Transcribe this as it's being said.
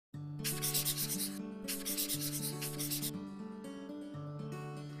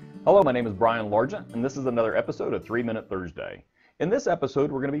Hello, my name is Brian Largent, and this is another episode of 3 Minute Thursday. In this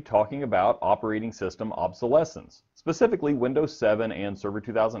episode, we're going to be talking about operating system obsolescence, specifically Windows 7 and Server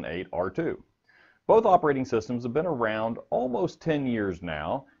 2008 R2. Both operating systems have been around almost 10 years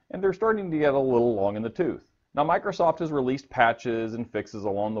now, and they're starting to get a little long in the tooth. Now, Microsoft has released patches and fixes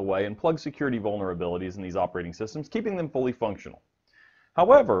along the way and plugged security vulnerabilities in these operating systems, keeping them fully functional.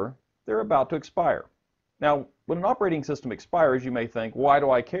 However, they're about to expire. Now, when an operating system expires, you may think, why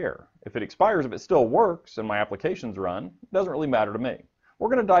do I care? If it expires, if it still works and my applications run, it doesn't really matter to me. We're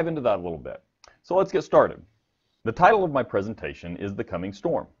going to dive into that a little bit. So let's get started. The title of my presentation is The Coming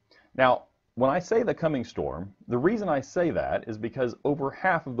Storm. Now, when I say the coming storm, the reason I say that is because over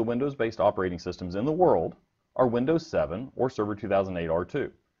half of the Windows-based operating systems in the world are Windows 7 or Server 2008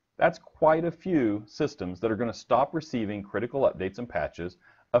 R2. That's quite a few systems that are going to stop receiving critical updates and patches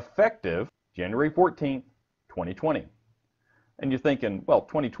effective January 14th, 2020. And you're thinking, well,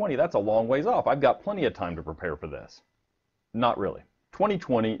 2020, that's a long ways off. I've got plenty of time to prepare for this. Not really.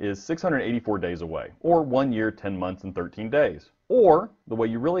 2020 is 684 days away, or 1 year, 10 months, and 13 days. Or, the way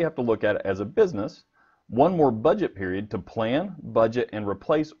you really have to look at it as a business, one more budget period to plan, budget, and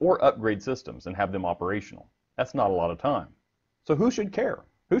replace or upgrade systems and have them operational. That's not a lot of time. So who should care?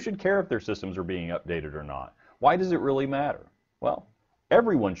 Who should care if their systems are being updated or not? Why does it really matter? Well,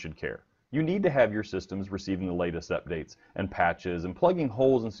 everyone should care. You need to have your systems receiving the latest updates and patches and plugging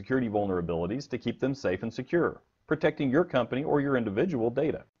holes in security vulnerabilities to keep them safe and secure, protecting your company or your individual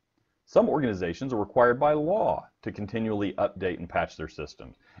data. Some organizations are required by law to continually update and patch their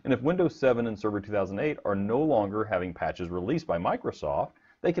systems. And if Windows 7 and Server 2008 are no longer having patches released by Microsoft,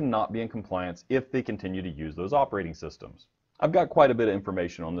 they cannot be in compliance if they continue to use those operating systems. I've got quite a bit of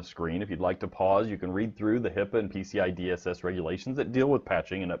information on the screen. If you'd like to pause, you can read through the HIPAA and PCI-DSS regulations that deal with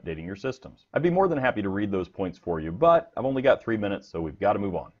patching and updating your systems. I'd be more than happy to read those points for you, but I've only got 3 minutes, so we've got to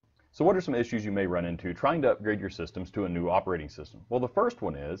move on. So what are some issues you may run into trying to upgrade your systems to a new operating system? Well, the first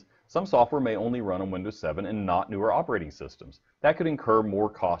one is some software may only run on Windows 7 and not newer operating systems. That could incur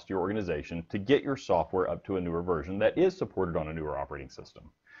more cost to your organization to get your software up to a newer version that is supported on a newer operating system.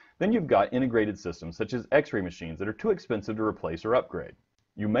 Then you've got integrated systems such as X-ray machines that are too expensive to replace or upgrade.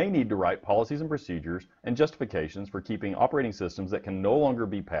 You may need to write policies and procedures and justifications for keeping operating systems that can no longer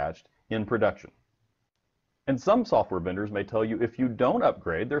be patched in production. And some software vendors may tell you if you don't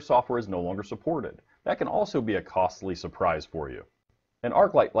upgrade, their software is no longer supported. That can also be a costly surprise for you. And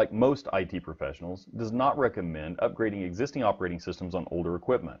ArcLight, like most IT professionals, does not recommend upgrading existing operating systems on older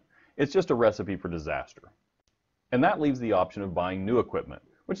equipment. It's just a recipe for disaster. And that leaves the option of buying new equipment,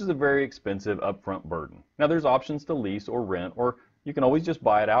 which is a very expensive upfront burden. Now there's options to lease or rent, or you can always just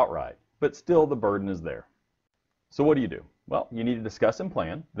buy it outright, but still the burden is there. So what do? Well, you need to discuss and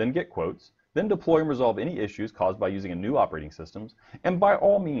plan, then get quotes, then deploy and resolve any issues caused by using a new operating systems, and by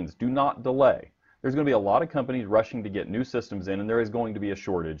all means, do not delay. There's going to be a lot of companies rushing to get new systems in, and there is going to be a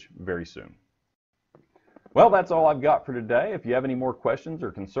shortage very soon. Well, that's all I've got for today. If you have any more questions or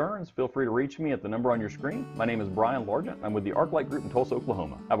concerns, feel free to reach me at the number on your screen. My name is Brian Largent. I'm with the ArcLight Group in Tulsa,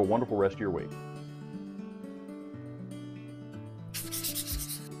 Oklahoma. Have a wonderful rest of your week.